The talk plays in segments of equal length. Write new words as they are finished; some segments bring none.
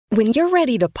When you're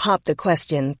ready to pop the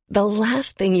question, the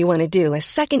last thing you want to do is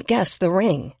second-guess the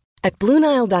ring. At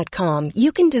BlueNile.com,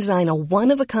 you can design a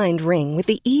one-of-a-kind ring with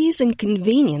the ease and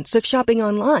convenience of shopping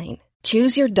online.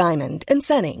 Choose your diamond and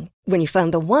setting. When you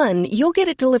find the one, you'll get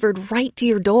it delivered right to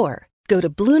your door. Go to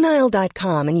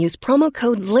BlueNile.com and use promo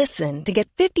code LISTEN to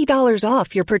get $50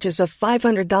 off your purchase of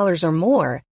 $500 or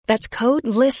more. That's code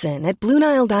LISTEN at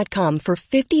BlueNile.com for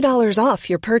 $50 off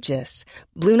your purchase.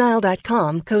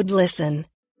 BlueNile.com, code LISTEN.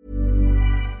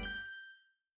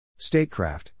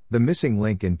 Statecraft, the missing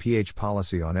link in PH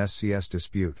policy on SCS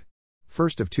dispute.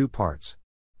 First of two parts.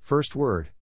 First word.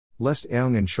 Lest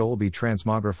Eung and Shoal be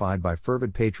transmogrified by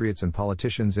fervid patriots and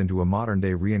politicians into a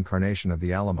modern-day reincarnation of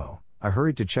the Alamo, I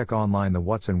hurried to check online the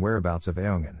what's and whereabouts of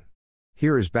Eungan.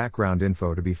 Here is background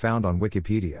info to be found on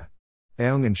Wikipedia.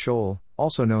 Eungan Shoal,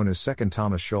 also known as Second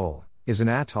Thomas Shoal, is an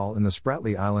atoll in the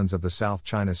Spratly Islands of the South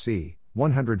China Sea,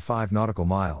 105 nautical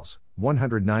miles,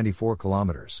 194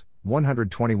 kilometers,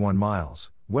 121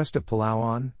 miles, west of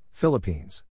Palawan,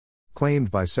 Philippines. Claimed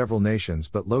by several nations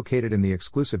but located in the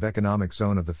exclusive economic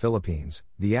zone of the Philippines,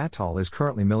 the atoll is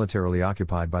currently militarily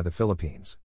occupied by the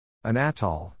Philippines. An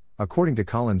atoll, according to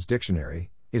Collins Dictionary,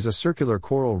 is a circular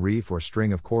coral reef or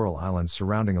string of coral islands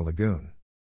surrounding a lagoon.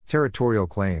 Territorial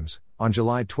claims. On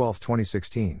July 12,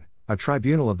 2016, a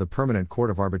tribunal of the Permanent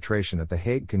Court of Arbitration at The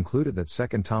Hague concluded that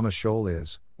Second Thomas Shoal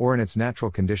is, or in its natural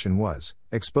condition was,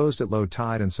 exposed at low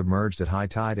tide and submerged at high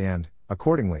tide and,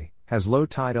 accordingly, has low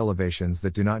tide elevations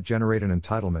that do not generate an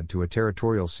entitlement to a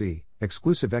territorial sea,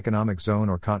 exclusive economic zone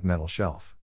or continental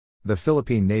shelf. The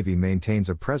Philippine Navy maintains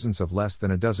a presence of less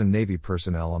than a dozen Navy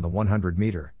personnel on the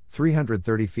 100-meter,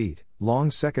 330 feet, long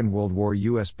Second World War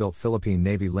U.S.-built Philippine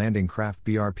Navy landing craft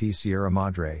BRP Sierra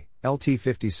Madre,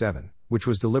 LT-57, which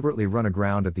was deliberately run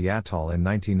aground at the atoll in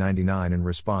 1999 in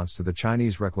response to the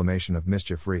Chinese reclamation of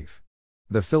Mischief Reef.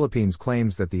 The Philippines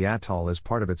claims that the atoll is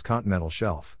part of its continental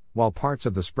shelf, while parts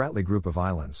of the Spratly group of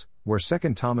islands, where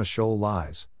Second Thomas Shoal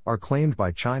lies, are claimed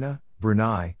by China,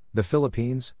 Brunei, the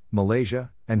Philippines,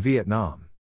 Malaysia, and Vietnam.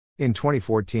 In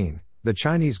 2014, the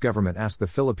Chinese government asked the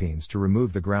Philippines to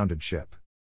remove the grounded ship.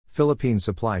 Philippine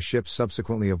supply ships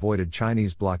subsequently avoided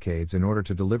Chinese blockades in order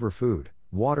to deliver food,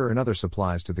 water and other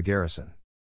supplies to the garrison.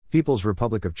 People's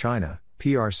Republic of China,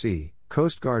 PRC,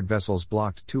 Coast Guard vessels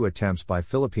blocked 2 attempts by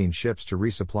Philippine ships to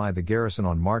resupply the garrison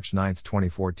on March 9,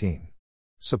 2014.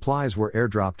 Supplies were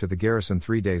airdropped to the garrison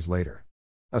 3 days later.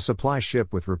 A supply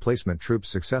ship with replacement troops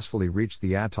successfully reached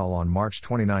the atoll on March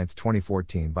 29,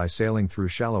 2014 by sailing through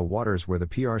shallow waters where the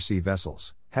PRC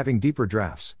vessels, having deeper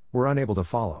drafts, were unable to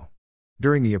follow.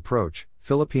 During the approach,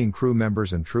 Philippine crew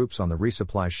members and troops on the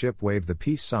resupply ship waved the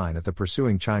peace sign at the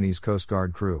pursuing Chinese Coast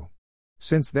Guard crew.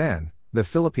 Since then, the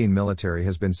Philippine military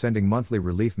has been sending monthly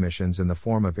relief missions in the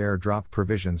form of air-dropped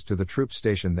provisions to the troops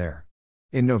stationed there.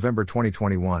 In November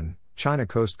 2021, China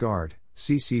Coast Guard,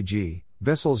 CCG,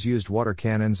 vessels used water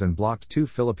cannons and blocked 2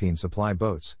 Philippine supply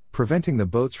boats, preventing the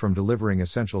boats from delivering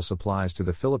essential supplies to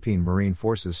the Philippine Marine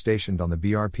Forces stationed on the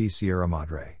BRP Sierra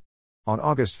Madre. On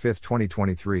August 5,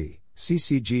 2023,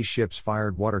 CCG ships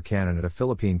fired water cannon at a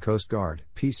Philippine Coast Guard,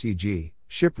 PCG,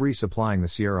 ship resupplying the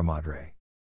Sierra Madre.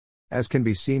 As can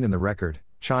be seen in the record,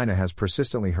 China has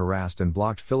persistently harassed and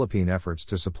blocked Philippine efforts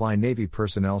to supply Navy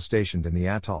personnel stationed in the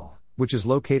atoll, which is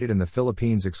located in the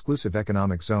Philippines' exclusive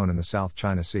economic zone in the South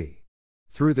China Sea.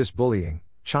 Through this bullying,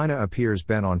 China appears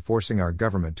bent on forcing our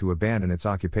government to abandon its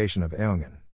occupation of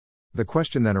Eungan. The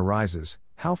question then arises,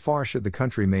 how far should the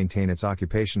country maintain its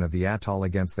occupation of the atoll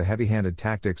against the heavy-handed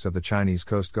tactics of the Chinese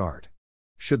Coast Guard?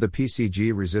 Should the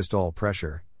PCG resist all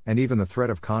pressure, and even the threat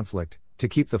of conflict, to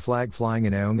keep the flag flying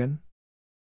in Eungan?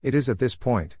 It is at this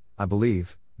point, I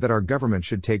believe, that our government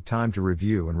should take time to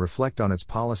review and reflect on its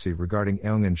policy regarding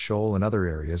Eungan Shoal and other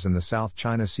areas in the South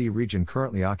China Sea region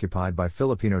currently occupied by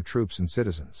Filipino troops and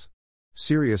citizens.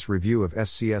 Serious review of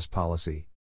SCS policy.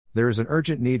 There is an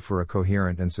urgent need for a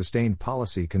coherent and sustained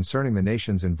policy concerning the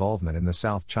nation's involvement in the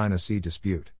South China Sea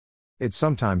dispute. It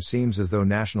sometimes seems as though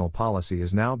national policy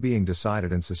is now being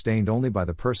decided and sustained only by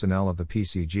the personnel of the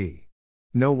PCG.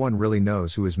 No one really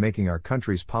knows who is making our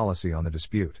country's policy on the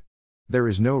dispute. There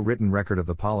is no written record of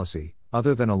the policy,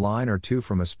 other than a line or two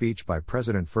from a speech by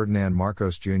President Ferdinand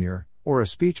Marcos Jr., or a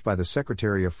speech by the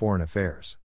Secretary of Foreign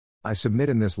Affairs. I submit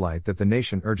in this light that the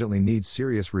nation urgently needs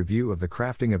serious review of the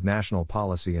crafting of national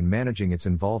policy and managing its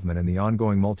involvement in the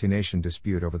ongoing multi-nation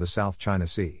dispute over the South China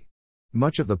Sea.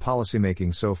 Much of the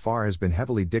policymaking so far has been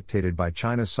heavily dictated by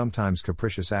China's sometimes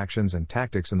capricious actions and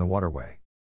tactics in the waterway.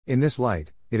 In this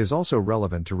light, it is also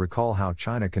relevant to recall how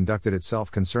China conducted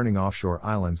itself concerning offshore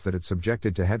islands that it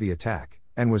subjected to heavy attack,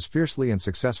 and was fiercely and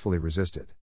successfully resisted.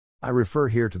 I refer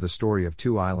here to the story of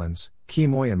two islands,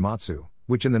 Quemoy and Matsu,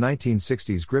 which in the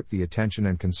 1960s gripped the attention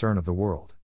and concern of the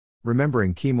world.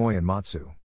 Remembering Quemoy and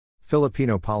Matsu.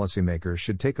 Filipino policymakers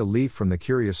should take a leaf from the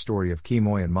curious story of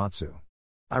Quemoy and Matsu.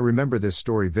 I remember this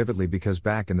story vividly because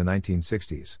back in the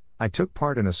 1960s, I took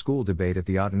part in a school debate at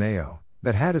the Ateneo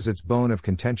that had as its bone of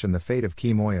contention the fate of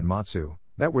Quemoy and Matsu,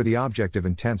 that were the object of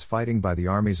intense fighting by the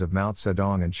armies of Mao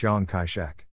Zedong and Chiang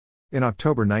Kai-shek. In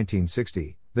October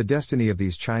 1960, the destiny of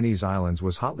these Chinese islands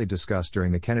was hotly discussed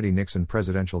during the Kennedy-Nixon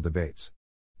presidential debates.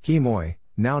 Quemoy,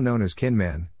 now known as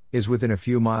Kinmen, is within a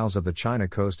few miles of the China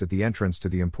coast at the entrance to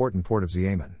the important port of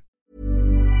Xiamen.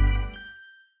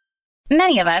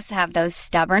 Many of us have those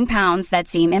stubborn pounds that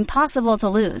seem impossible to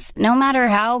lose, no matter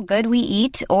how good we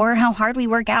eat or how hard we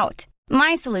work out.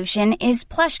 My solution is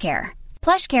PlushCare.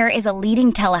 PlushCare is a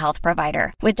leading telehealth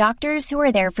provider with doctors who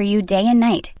are there for you day and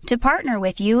night to partner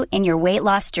with you in your weight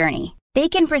loss journey. They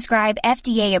can prescribe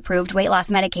FDA-approved weight loss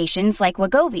medications like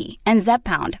Wegovy and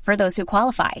Zepbound for those who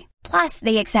qualify. Plus,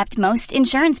 they accept most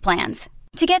insurance plans.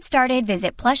 To get started,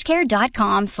 visit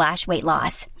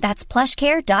plushcare.com/weightloss. That's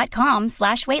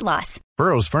plushcare.com/weightloss.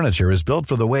 Burrow's furniture is built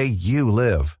for the way you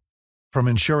live. From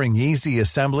ensuring easy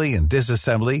assembly and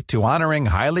disassembly to honoring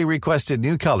highly requested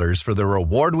new colors for their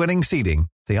award-winning seating,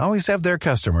 they always have their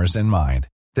customers in mind.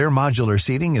 Their modular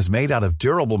seating is made out of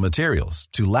durable materials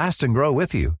to last and grow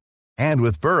with you. And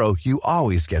with Burrow, you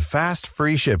always get fast,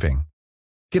 free shipping.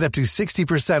 Get up to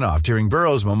 60% off during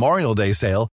Burrow's Memorial Day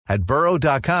sale at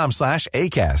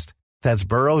burrow.com/ACAST. That's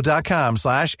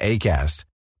burrow.com/ACAST.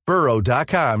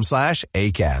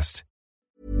 burrow.com/ACAST.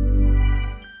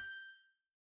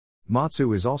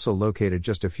 Matsu is also located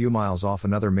just a few miles off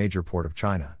another major port of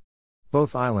China.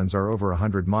 Both islands are over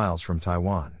 100 miles from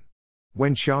Taiwan.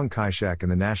 When Chiang Kai-shek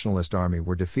and the Nationalist Army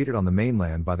were defeated on the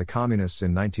mainland by the Communists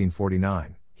in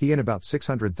 1949, he and about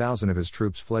 600,000 of his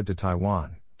troops fled to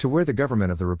Taiwan, to where the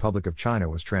government of the Republic of China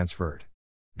was transferred.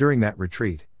 During that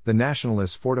retreat, the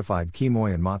Nationalists fortified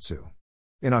Quemoy and Matsu.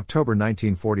 In October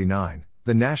 1949,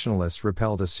 the Nationalists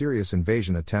repelled a serious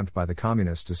invasion attempt by the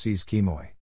Communists to seize Quemoy.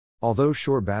 Although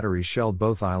shore batteries shelled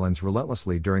both islands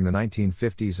relentlessly during the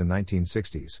 1950s and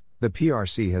 1960s, the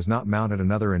PRC has not mounted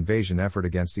another invasion effort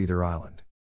against either island.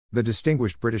 The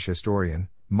distinguished British historian,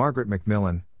 Margaret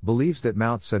Macmillan, believes that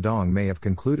Mao Zedong may have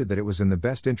concluded that it was in the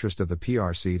best interest of the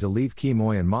PRC to leave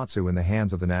Quemoy and Matsu in the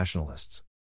hands of the Nationalists.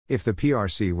 If the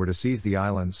PRC were to seize the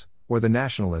islands, or the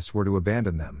Nationalists were to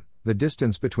abandon them, the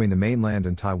distance between the mainland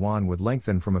and Taiwan would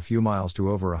lengthen from a few miles to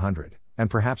over 100,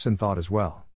 and perhaps in thought as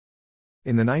well.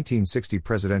 In the 1960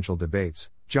 presidential debates,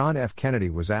 John F.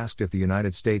 Kennedy was asked if the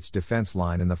United States defense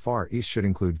line in the Far East should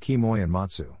include Quemoy and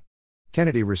Matsu.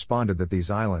 Kennedy responded that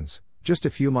these islands, just a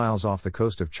few miles off the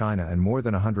coast of China and more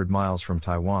than 100 miles from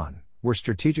Taiwan, were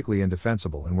strategically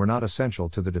indefensible and were not essential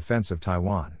to the defense of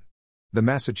Taiwan. The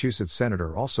Massachusetts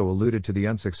senator also alluded to the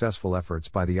unsuccessful efforts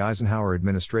by the Eisenhower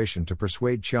administration to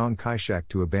persuade Chiang Kai-shek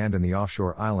to abandon the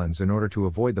offshore islands in order to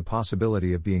avoid the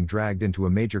possibility of being dragged into a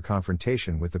major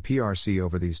confrontation with the PRC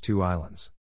over these two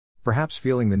islands. Perhaps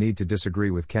feeling the need to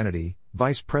disagree with Kennedy,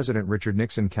 Vice President Richard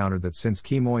Nixon countered that since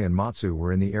Quemoy and Matsu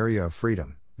were in the area of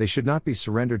freedom, they should not be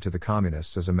surrendered to the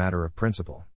communists as a matter of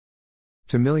principle.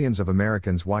 To millions of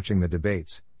Americans watching the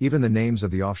debates, even the names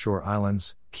of the offshore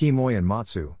islands, Quemoy and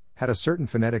Matsu, had a certain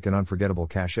phonetic and unforgettable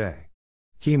cachet.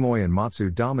 Quemoy and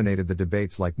Matsu dominated the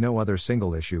debates like no other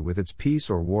single issue with its peace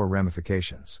or war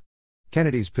ramifications.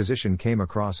 Kennedy's position came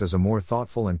across as a more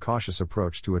thoughtful and cautious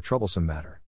approach to a troublesome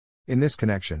matter. In this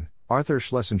connection, Arthur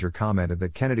Schlesinger commented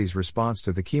that Kennedy's response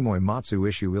to the Quemoy-Matsu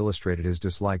issue illustrated his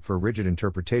dislike for rigid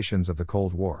interpretations of the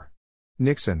Cold War.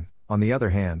 Nixon, on the other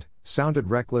hand, sounded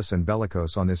reckless and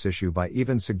bellicose on this issue by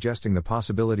even suggesting the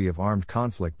possibility of armed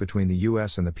conflict between the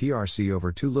U.S. and the PRC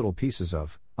over two little pieces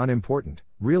of, unimportant,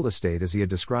 real estate as he had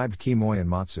described Quemoy and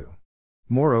Matsu.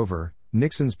 Moreover,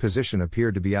 Nixon's position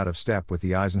appeared to be out of step with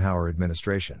the Eisenhower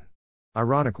administration.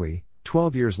 Ironically,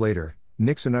 12 years later,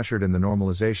 Nixon ushered in the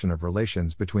normalization of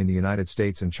relations between the United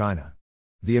States and China.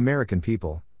 The American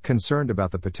people, concerned about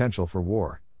the potential for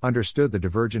war, understood the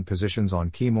divergent positions on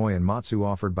Quemoy and Matsu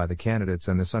offered by the candidates,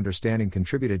 and this understanding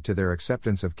contributed to their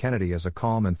acceptance of Kennedy as a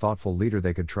calm and thoughtful leader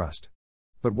they could trust.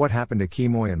 But what happened to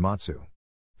Quemoy and Matsu?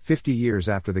 50 years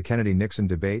after the Kennedy-Nixon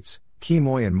debates,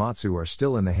 Quemoy and Matsu are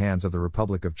still in the hands of the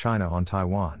Republic of China on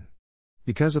Taiwan.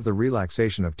 Because of the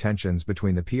relaxation of tensions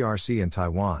between the PRC and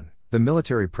Taiwan, the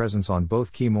military presence on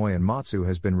both Quemoy and Matsu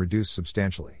has been reduced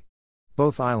substantially.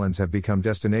 Both islands have become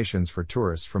destinations for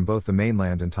tourists from both the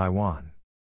mainland and Taiwan.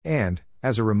 And,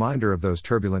 as a reminder of those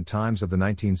turbulent times of the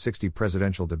 1960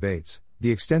 presidential debates,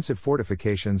 the extensive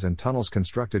fortifications and tunnels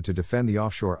constructed to defend the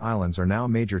offshore islands are now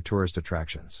major tourist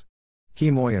attractions.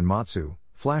 Kimoy and Matsu,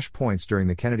 flashpoints during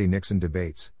the Kennedy-Nixon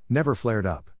debates, never flared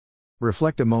up.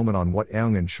 Reflect a moment on what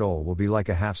Aung and Shoal will be like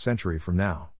a half-century from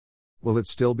now. Will it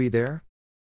still be there?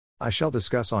 I shall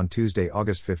discuss on Tuesday,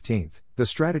 August 15th, the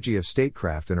strategy of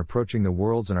statecraft in approaching the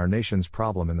world's and our nation's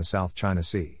problem in the South China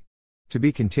Sea. To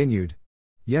be continued.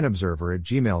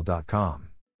 yenobserver@gmail.com.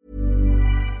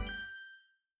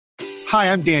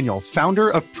 Hi, I'm Daniel, founder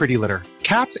of Pretty Litter.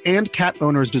 Cats and cat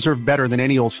owners deserve better than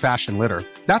any old-fashioned litter.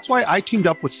 That's why I teamed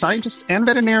up with scientists and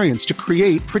veterinarians to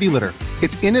create Pretty Litter.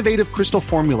 Its innovative crystal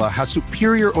formula has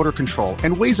superior odor control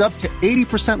and weighs up to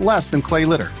 80% less than clay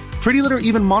litter. Pretty Litter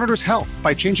even monitors health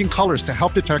by changing colors to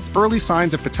help detect early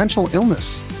signs of potential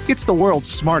illness. It's the world's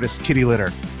smartest kitty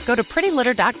litter. Go to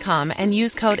prettylitter.com and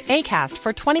use code ACAST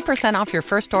for 20% off your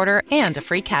first order and a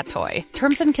free cat toy.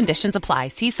 Terms and conditions apply.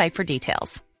 See site for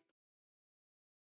details.